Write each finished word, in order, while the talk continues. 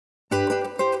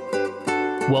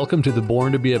Welcome to the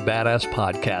Born to be a Badass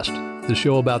podcast, the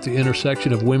show about the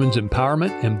intersection of women's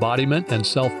empowerment, embodiment, and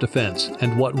self-defense,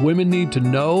 and what women need to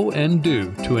know and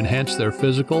do to enhance their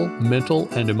physical, mental,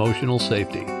 and emotional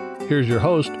safety. Here's your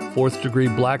host, 4th degree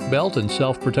black belt and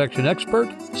self-protection expert,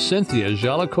 Cynthia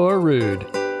Jolicoeur-Rude.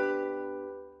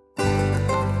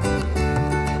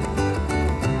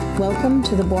 Welcome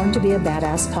to the Born to be a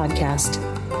Badass podcast.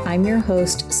 I'm your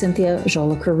host, Cynthia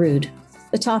Jolicoeur-Rude.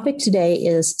 The topic today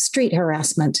is street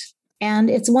harassment, and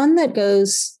it's one that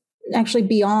goes actually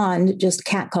beyond just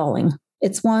catcalling.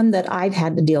 It's one that I've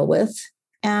had to deal with,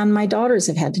 and my daughters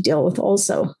have had to deal with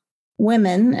also.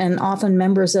 Women, and often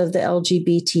members of the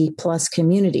LGBT plus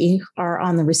community, are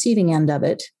on the receiving end of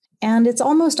it, and it's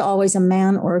almost always a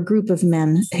man or a group of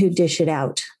men who dish it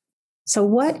out. So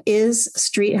what is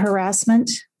street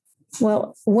harassment?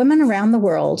 Well, women around the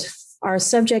world are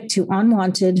subject to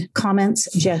unwanted comments,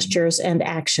 gestures, and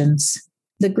actions.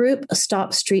 The group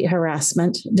Stop Street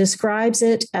Harassment describes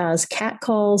it as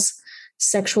catcalls,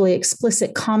 sexually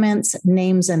explicit comments,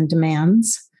 names and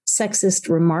demands, sexist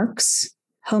remarks,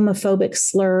 homophobic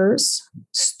slurs,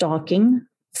 stalking,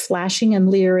 flashing and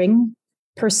leering,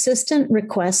 persistent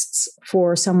requests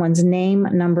for someone's name,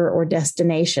 number, or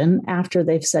destination after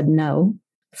they've said no,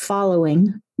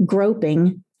 following,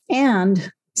 groping,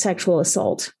 and sexual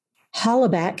assault.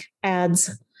 Hollaback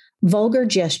adds vulgar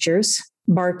gestures,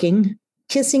 barking,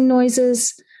 kissing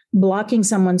noises, blocking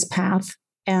someone's path,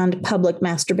 and public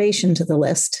masturbation to the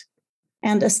list.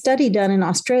 And a study done in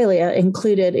Australia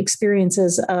included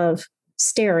experiences of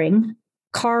staring,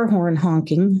 car horn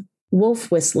honking, wolf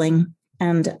whistling,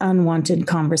 and unwanted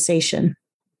conversation.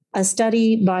 A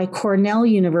study by Cornell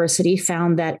University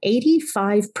found that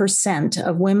 85%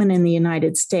 of women in the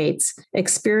United States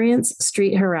experience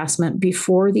street harassment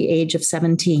before the age of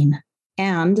 17,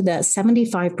 and that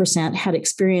 75% had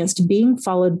experienced being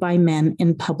followed by men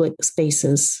in public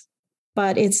spaces.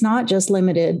 But it's not just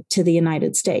limited to the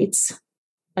United States.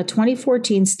 A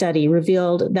 2014 study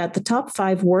revealed that the top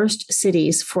 5 worst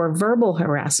cities for verbal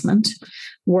harassment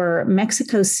were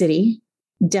Mexico City,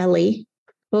 Delhi,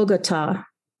 Bogota,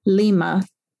 Lima,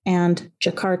 and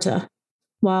Jakarta,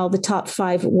 while the top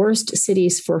 5 worst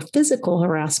cities for physical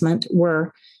harassment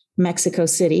were Mexico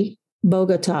City,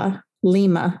 Bogota,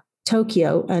 Lima,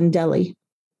 Tokyo, and Delhi.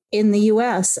 In the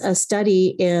US, a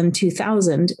study in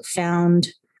 2000 found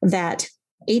that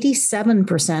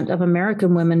 87% of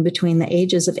American women between the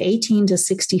ages of 18 to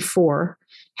 64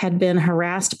 had been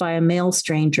harassed by a male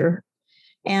stranger,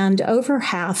 and over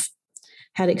half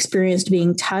had experienced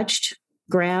being touched,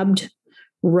 grabbed,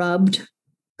 rubbed,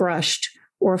 brushed,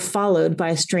 or followed by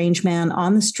a strange man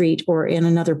on the street or in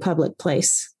another public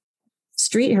place.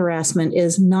 Street harassment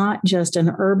is not just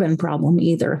an urban problem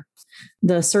either.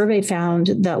 The survey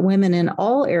found that women in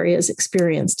all areas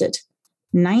experienced it,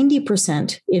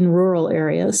 90% in rural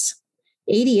areas,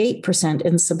 88%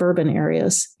 in suburban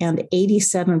areas, and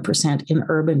 87% in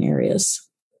urban areas.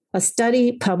 A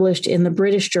study published in the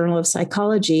British Journal of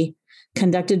Psychology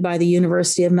conducted by the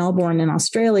University of Melbourne in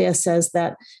Australia says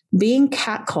that being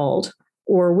catcalled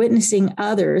or witnessing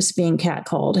others being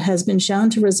catcalled has been shown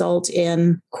to result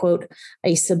in, quote,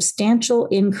 a substantial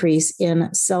increase in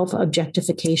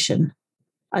self-objectification.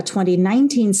 A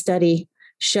 2019 study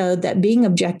showed that being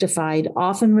objectified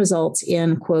often results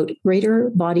in, quote, greater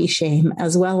body shame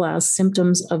as well as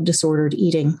symptoms of disordered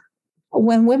eating.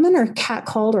 When women are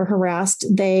catcalled or harassed,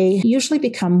 they usually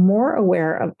become more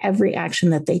aware of every action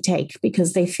that they take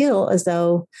because they feel as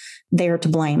though they are to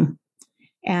blame.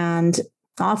 And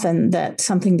often that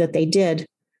something that they did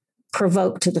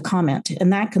provoked the comment,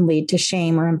 and that can lead to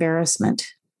shame or embarrassment.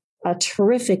 A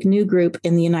terrific new group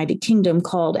in the United Kingdom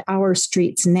called Our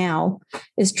Streets Now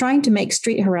is trying to make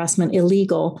street harassment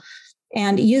illegal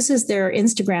and uses their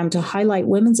Instagram to highlight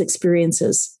women's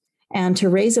experiences and to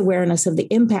raise awareness of the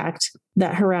impact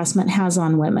that harassment has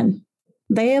on women.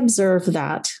 They observe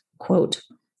that, quote,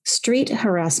 street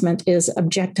harassment is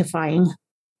objectifying.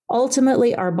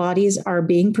 Ultimately, our bodies are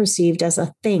being perceived as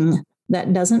a thing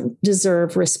that doesn't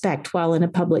deserve respect while in a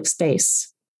public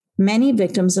space. Many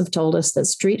victims have told us that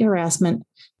street harassment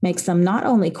makes them not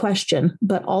only question,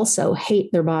 but also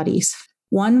hate their bodies.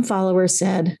 One follower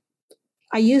said,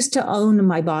 I used to own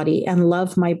my body and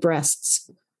love my breasts,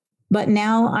 but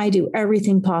now I do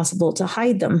everything possible to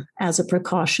hide them as a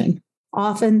precaution.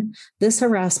 Often, this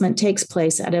harassment takes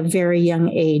place at a very young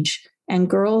age, and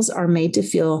girls are made to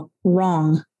feel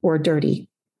wrong or dirty,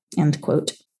 end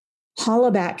quote.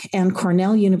 Hollaback and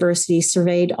Cornell University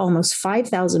surveyed almost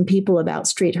 5,000 people about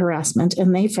street harassment,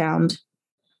 and they found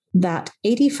that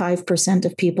 85%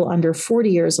 of people under 40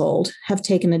 years old have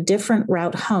taken a different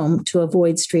route home to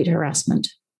avoid street harassment.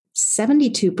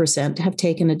 72% have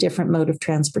taken a different mode of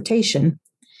transportation,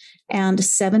 and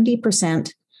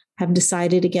 70% have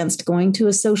decided against going to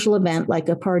a social event like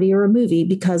a party or a movie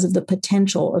because of the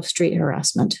potential of street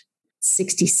harassment.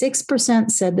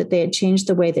 66% said that they had changed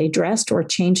the way they dressed or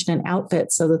changed an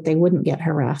outfit so that they wouldn't get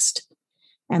harassed.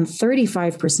 And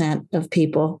 35% of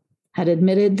people had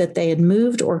admitted that they had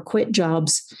moved or quit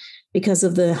jobs because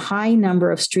of the high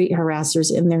number of street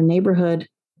harassers in their neighborhood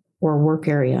or work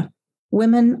area.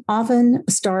 Women often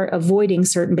start avoiding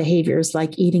certain behaviors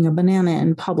like eating a banana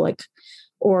in public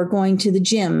or going to the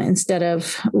gym instead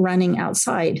of running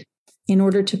outside in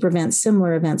order to prevent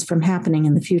similar events from happening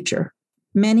in the future.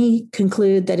 Many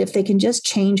conclude that if they can just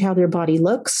change how their body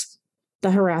looks,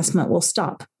 the harassment will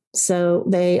stop. So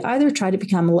they either try to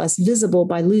become less visible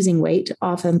by losing weight,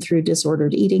 often through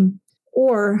disordered eating,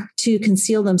 or to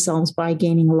conceal themselves by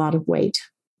gaining a lot of weight.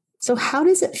 So how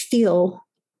does it feel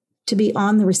to be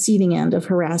on the receiving end of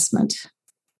harassment?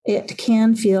 It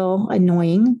can feel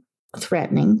annoying,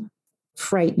 threatening,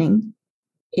 frightening.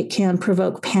 It can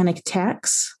provoke panic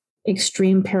attacks,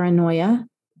 extreme paranoia,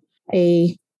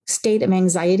 a state of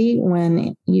anxiety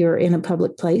when you're in a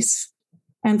public place.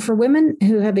 And for women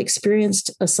who have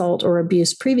experienced assault or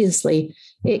abuse previously,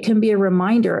 it can be a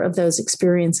reminder of those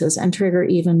experiences and trigger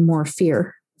even more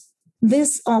fear.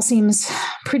 This all seems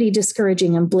pretty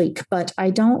discouraging and bleak, but I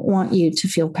don't want you to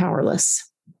feel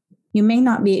powerless. You may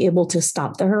not be able to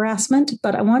stop the harassment,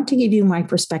 but I want to give you my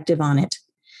perspective on it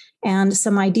and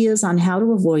some ideas on how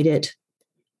to avoid it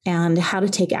and how to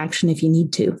take action if you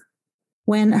need to.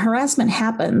 When harassment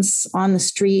happens on the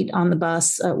street, on the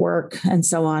bus, at work, and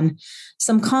so on,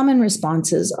 some common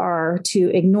responses are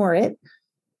to ignore it,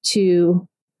 to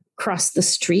cross the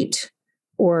street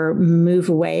or move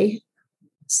away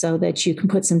so that you can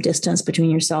put some distance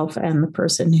between yourself and the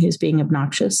person who's being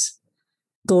obnoxious,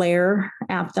 glare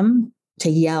at them, to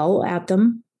yell at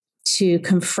them, to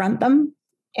confront them,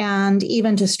 and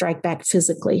even to strike back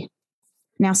physically.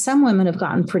 Now, some women have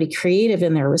gotten pretty creative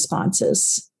in their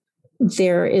responses.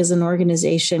 There is an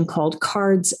organization called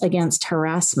Cards Against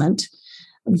Harassment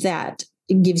that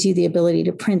gives you the ability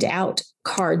to print out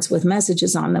cards with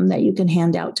messages on them that you can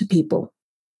hand out to people.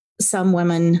 Some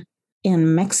women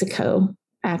in Mexico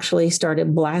actually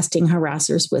started blasting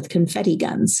harassers with confetti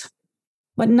guns.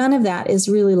 But none of that is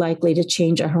really likely to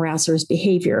change a harasser's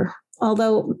behavior,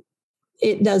 although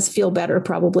it does feel better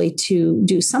probably to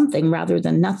do something rather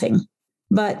than nothing.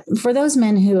 But for those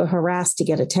men who are harassed to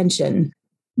get attention,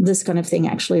 this kind of thing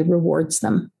actually rewards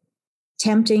them.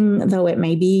 Tempting though it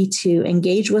may be to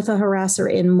engage with a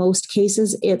harasser, in most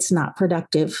cases, it's not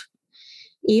productive.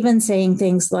 Even saying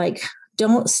things like,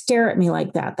 "Don't stare at me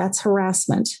like that, that's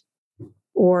harassment,"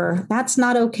 or "That's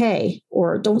not okay,"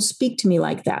 or "Don't speak to me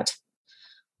like that,"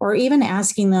 or even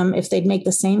asking them if they'd make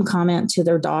the same comment to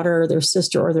their daughter or their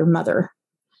sister or their mother,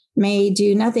 may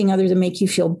do nothing other than make you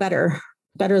feel better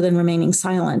than remaining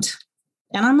silent.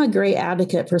 And I'm a great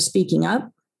advocate for speaking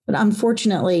up. But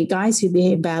unfortunately, guys who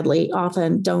behave badly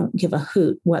often don't give a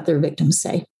hoot what their victims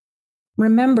say.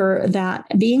 Remember that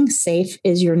being safe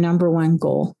is your number one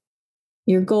goal.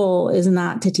 Your goal is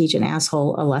not to teach an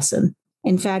asshole a lesson.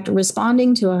 In fact,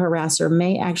 responding to a harasser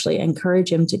may actually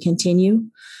encourage him to continue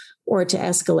or to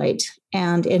escalate.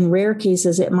 And in rare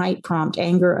cases, it might prompt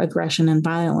anger, aggression, and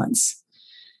violence.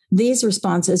 These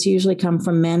responses usually come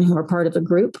from men who are part of a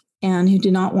group and who do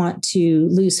not want to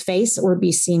lose face or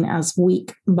be seen as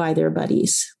weak by their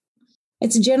buddies.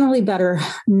 It's generally better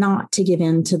not to give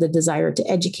in to the desire to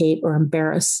educate or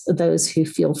embarrass those who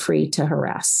feel free to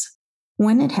harass.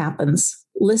 When it happens,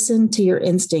 listen to your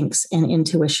instincts and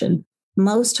intuition.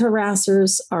 Most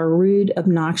harassers are rude,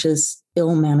 obnoxious,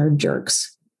 ill-mannered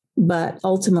jerks, but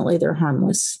ultimately they're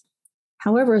harmless.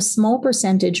 However, a small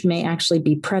percentage may actually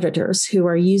be predators who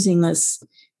are using this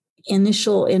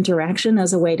initial interaction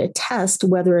as a way to test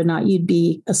whether or not you'd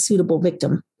be a suitable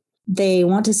victim. They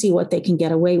want to see what they can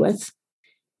get away with.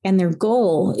 And their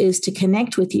goal is to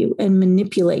connect with you and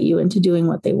manipulate you into doing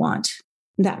what they want.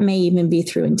 That may even be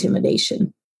through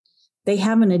intimidation. They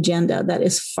have an agenda that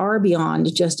is far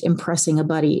beyond just impressing a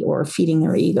buddy or feeding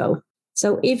their ego.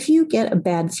 So if you get a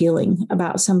bad feeling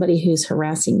about somebody who's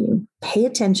harassing you, pay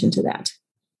attention to that.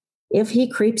 If he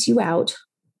creeps you out,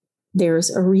 there's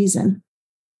a reason.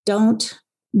 Don't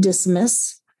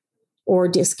dismiss or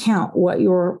discount what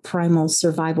your primal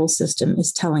survival system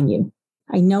is telling you.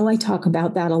 I know I talk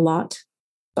about that a lot,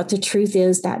 but the truth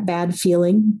is that bad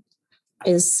feeling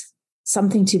is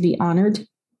something to be honored,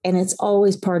 and it's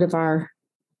always part of our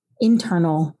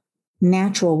internal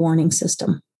natural warning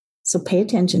system. So pay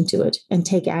attention to it and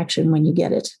take action when you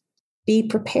get it. Be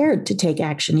prepared to take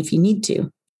action if you need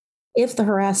to. If the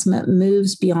harassment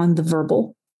moves beyond the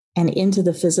verbal and into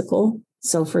the physical,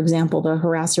 so for example, the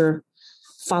harasser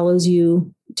follows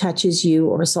you, touches you,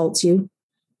 or assaults you,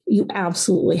 you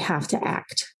absolutely have to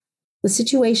act. The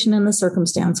situation and the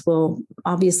circumstance will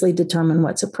obviously determine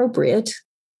what's appropriate.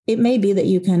 It may be that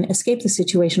you can escape the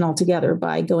situation altogether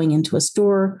by going into a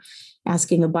store,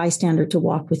 asking a bystander to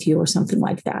walk with you or something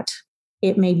like that.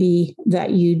 It may be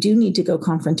that you do need to go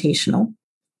confrontational,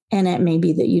 and it may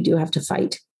be that you do have to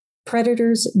fight.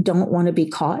 Predators don't want to be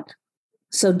caught.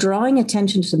 So drawing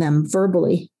attention to them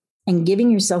verbally and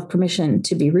giving yourself permission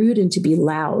to be rude and to be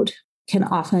loud can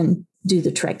often do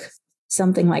the trick.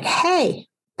 Something like, hey,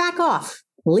 back off,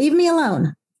 leave me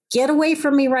alone, get away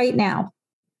from me right now.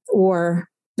 Or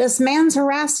this man's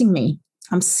harassing me.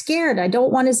 I'm scared. I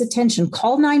don't want his attention.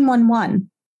 Call 911.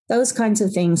 Those kinds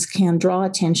of things can draw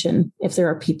attention if there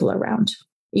are people around.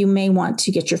 You may want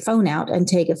to get your phone out and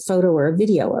take a photo or a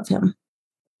video of him.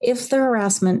 If the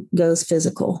harassment goes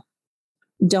physical,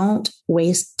 don't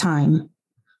waste time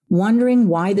wondering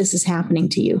why this is happening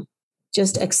to you.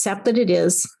 Just accept that it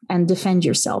is and defend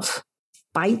yourself.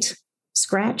 Bite,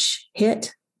 scratch,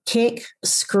 hit, kick,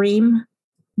 scream,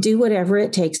 do whatever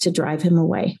it takes to drive him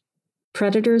away.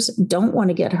 Predators don't want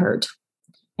to get hurt,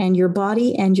 and your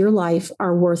body and your life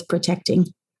are worth protecting.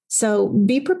 So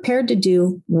be prepared to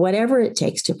do whatever it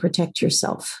takes to protect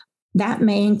yourself. That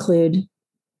may include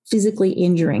physically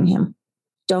injuring him.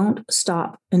 Don't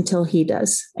stop until he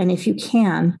does. And if you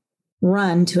can,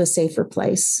 run to a safer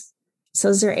place. So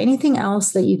is there anything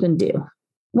else that you can do?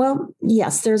 Well,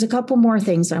 yes, there's a couple more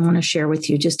things I want to share with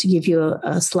you just to give you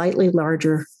a slightly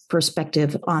larger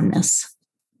perspective on this.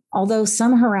 Although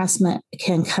some harassment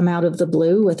can come out of the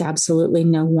blue with absolutely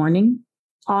no warning,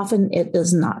 often it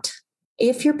does not.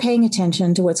 If you're paying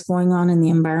attention to what's going on in the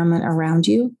environment around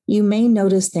you, you may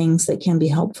notice things that can be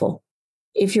helpful.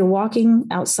 If you're walking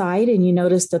outside and you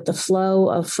notice that the flow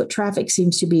of foot traffic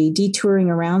seems to be detouring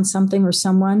around something or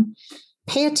someone,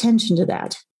 pay attention to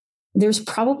that. There's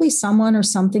probably someone or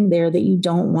something there that you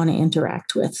don't want to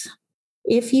interact with.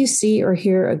 If you see or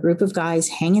hear a group of guys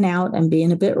hanging out and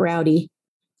being a bit rowdy,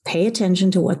 pay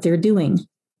attention to what they're doing.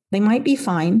 They might be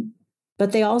fine,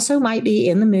 but they also might be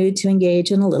in the mood to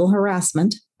engage in a little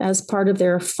harassment as part of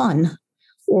their fun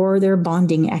or their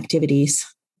bonding activities.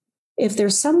 If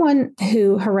there's someone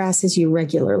who harasses you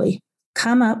regularly,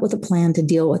 come up with a plan to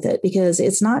deal with it because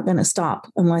it's not going to stop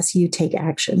unless you take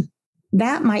action.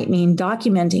 That might mean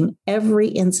documenting every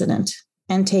incident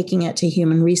and taking it to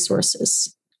human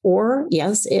resources. Or,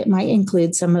 yes, it might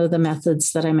include some of the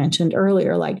methods that I mentioned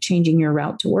earlier, like changing your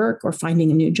route to work or finding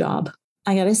a new job.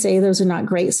 I got to say, those are not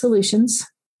great solutions.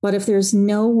 But if there's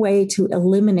no way to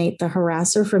eliminate the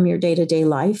harasser from your day-to-day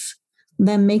life,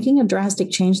 then making a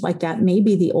drastic change like that may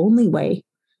be the only way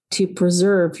to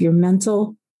preserve your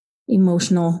mental,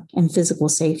 emotional, and physical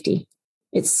safety.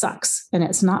 It sucks and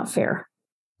it's not fair.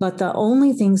 But the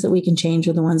only things that we can change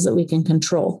are the ones that we can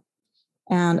control.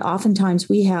 And oftentimes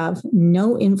we have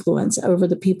no influence over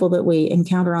the people that we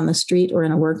encounter on the street or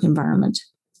in a work environment.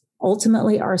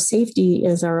 Ultimately, our safety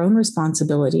is our own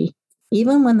responsibility,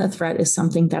 even when the threat is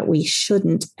something that we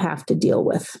shouldn't have to deal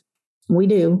with. We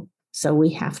do, so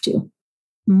we have to.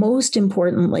 Most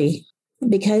importantly,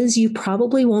 because you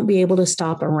probably won't be able to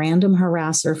stop a random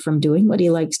harasser from doing what he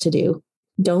likes to do,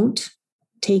 don't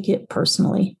take it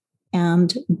personally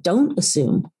and don't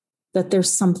assume that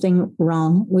there's something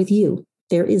wrong with you.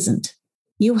 There isn't.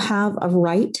 You have a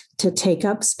right to take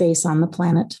up space on the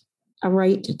planet, a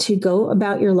right to go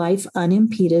about your life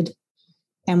unimpeded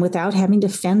and without having to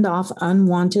fend off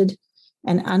unwanted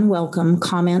and unwelcome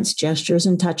comments, gestures,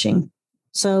 and touching.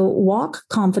 So walk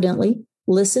confidently,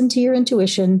 listen to your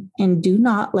intuition, and do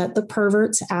not let the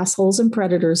perverts, assholes, and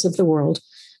predators of the world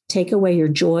take away your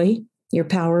joy, your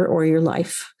power, or your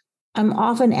life. I'm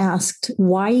often asked,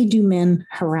 why do men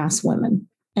harass women?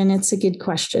 And it's a good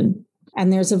question.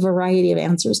 And there's a variety of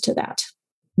answers to that.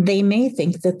 They may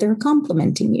think that they're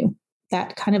complimenting you.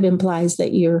 That kind of implies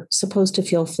that you're supposed to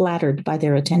feel flattered by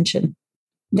their attention.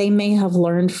 They may have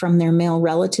learned from their male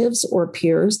relatives or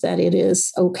peers that it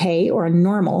is okay or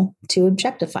normal to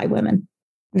objectify women.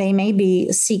 They may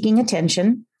be seeking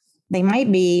attention. They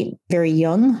might be very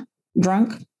young,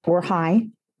 drunk, or high.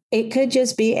 It could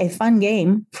just be a fun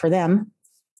game for them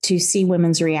to see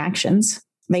women's reactions.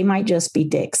 They might just be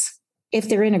dicks. If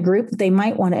they're in a group, they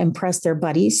might want to impress their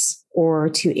buddies or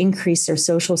to increase their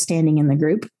social standing in the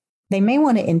group. They may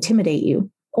want to intimidate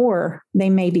you, or they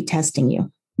may be testing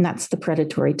you. And that's the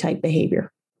predatory type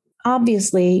behavior.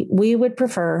 Obviously, we would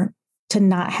prefer to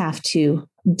not have to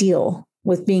deal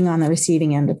with being on the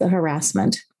receiving end of the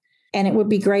harassment. And it would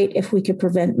be great if we could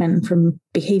prevent men from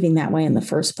behaving that way in the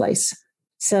first place.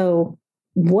 So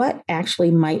what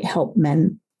actually might help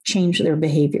men change their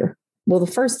behavior? Well, the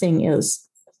first thing is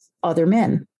other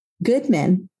men. Good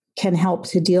men can help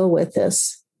to deal with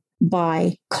this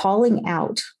by calling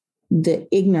out the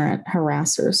ignorant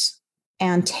harassers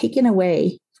and taking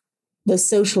away the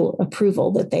social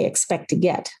approval that they expect to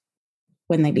get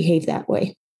when they behave that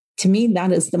way. To me,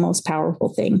 that is the most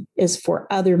powerful thing, is for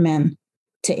other men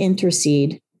to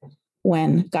intercede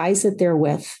when guys that they're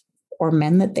with or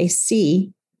men that they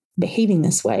see behaving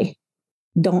this way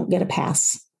don't get a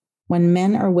pass. When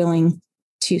men are willing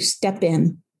to step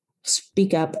in,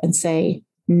 speak up and say,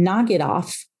 knock it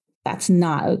off, that's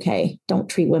not okay. Don't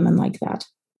treat women like that.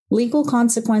 Legal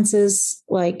consequences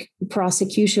like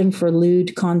prosecution for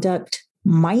lewd conduct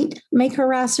might make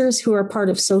harassers who are part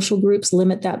of social groups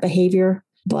limit that behavior,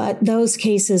 but those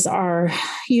cases are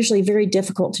usually very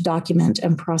difficult to document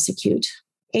and prosecute.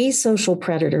 Asocial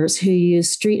predators who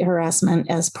use street harassment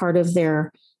as part of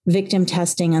their victim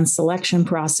testing and selection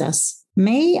process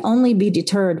may only be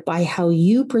deterred by how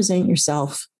you present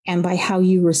yourself and by how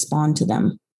you respond to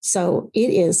them. So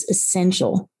it is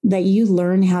essential that you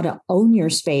learn how to own your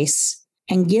space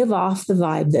and give off the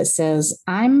vibe that says,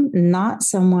 I'm not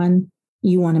someone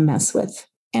you want to mess with.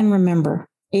 And remember,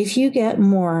 if you get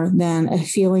more than a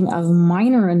feeling of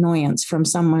minor annoyance from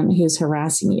someone who's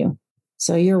harassing you,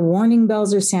 so your warning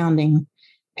bells are sounding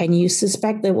and you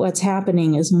suspect that what's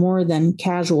happening is more than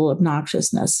casual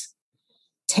obnoxiousness,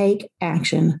 take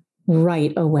action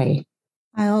right away.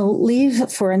 I'll leave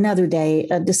for another day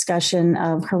a discussion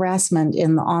of harassment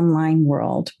in the online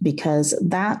world, because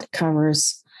that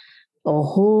covers a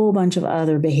whole bunch of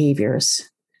other behaviors.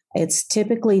 It's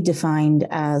typically defined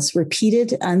as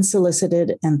repeated,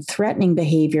 unsolicited, and threatening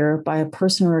behavior by a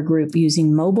person or a group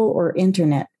using mobile or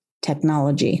internet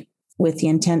technology with the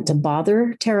intent to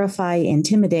bother, terrify,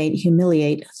 intimidate,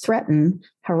 humiliate, threaten,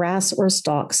 harass, or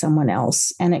stalk someone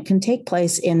else. And it can take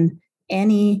place in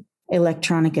any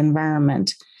electronic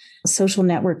environment: social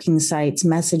networking sites,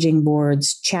 messaging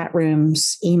boards, chat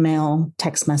rooms, email,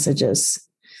 text messages.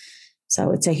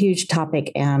 So it's a huge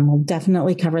topic, and we'll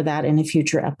definitely cover that in a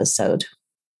future episode.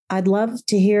 I'd love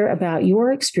to hear about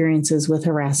your experiences with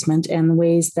harassment and the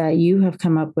ways that you have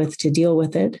come up with to deal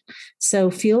with it. So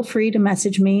feel free to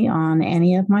message me on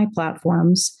any of my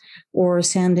platforms or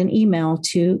send an email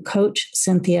to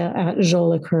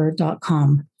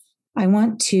coachcynthia@jolicoeur.com. I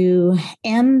want to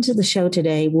end the show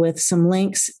today with some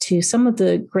links to some of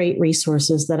the great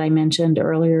resources that I mentioned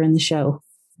earlier in the show.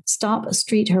 Stop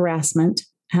Street Harassment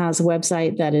has a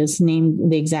website that is named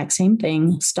the exact same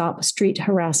thing,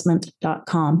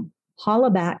 stopstreetharassment.com.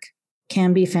 Hollaback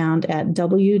can be found at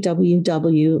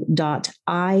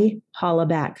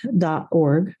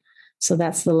www.ihollaback.org. So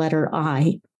that's the letter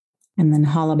I, and then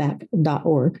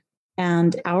hollaback.org.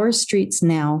 And Our Streets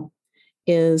Now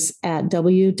is at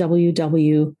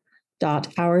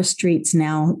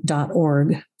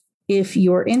www.ourstreetsnow.org. If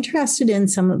you're interested in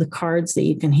some of the cards that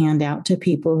you can hand out to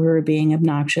people who are being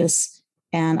obnoxious,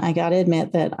 and I got to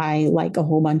admit that I like a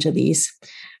whole bunch of these,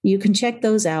 you can check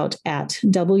those out at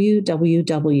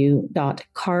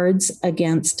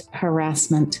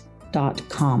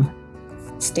www.cardsagainst.harassment.com.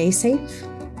 Stay safe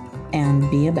and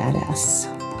be a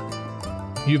badass.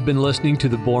 You've been listening to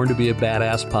the Born to be a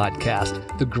Badass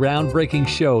podcast, the groundbreaking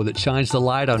show that shines the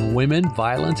light on women,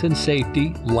 violence and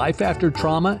safety, life after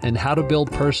trauma, and how to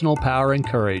build personal power and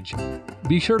courage.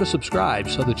 Be sure to subscribe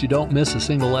so that you don't miss a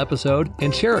single episode,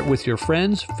 and share it with your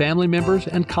friends, family members,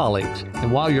 and colleagues.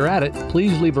 And while you're at it,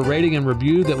 please leave a rating and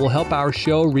review that will help our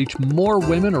show reach more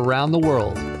women around the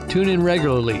world. Tune in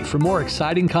regularly for more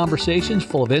exciting conversations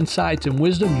full of insights and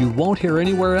wisdom you won't hear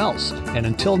anywhere else. And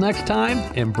until next time,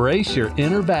 embrace your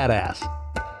inner badass.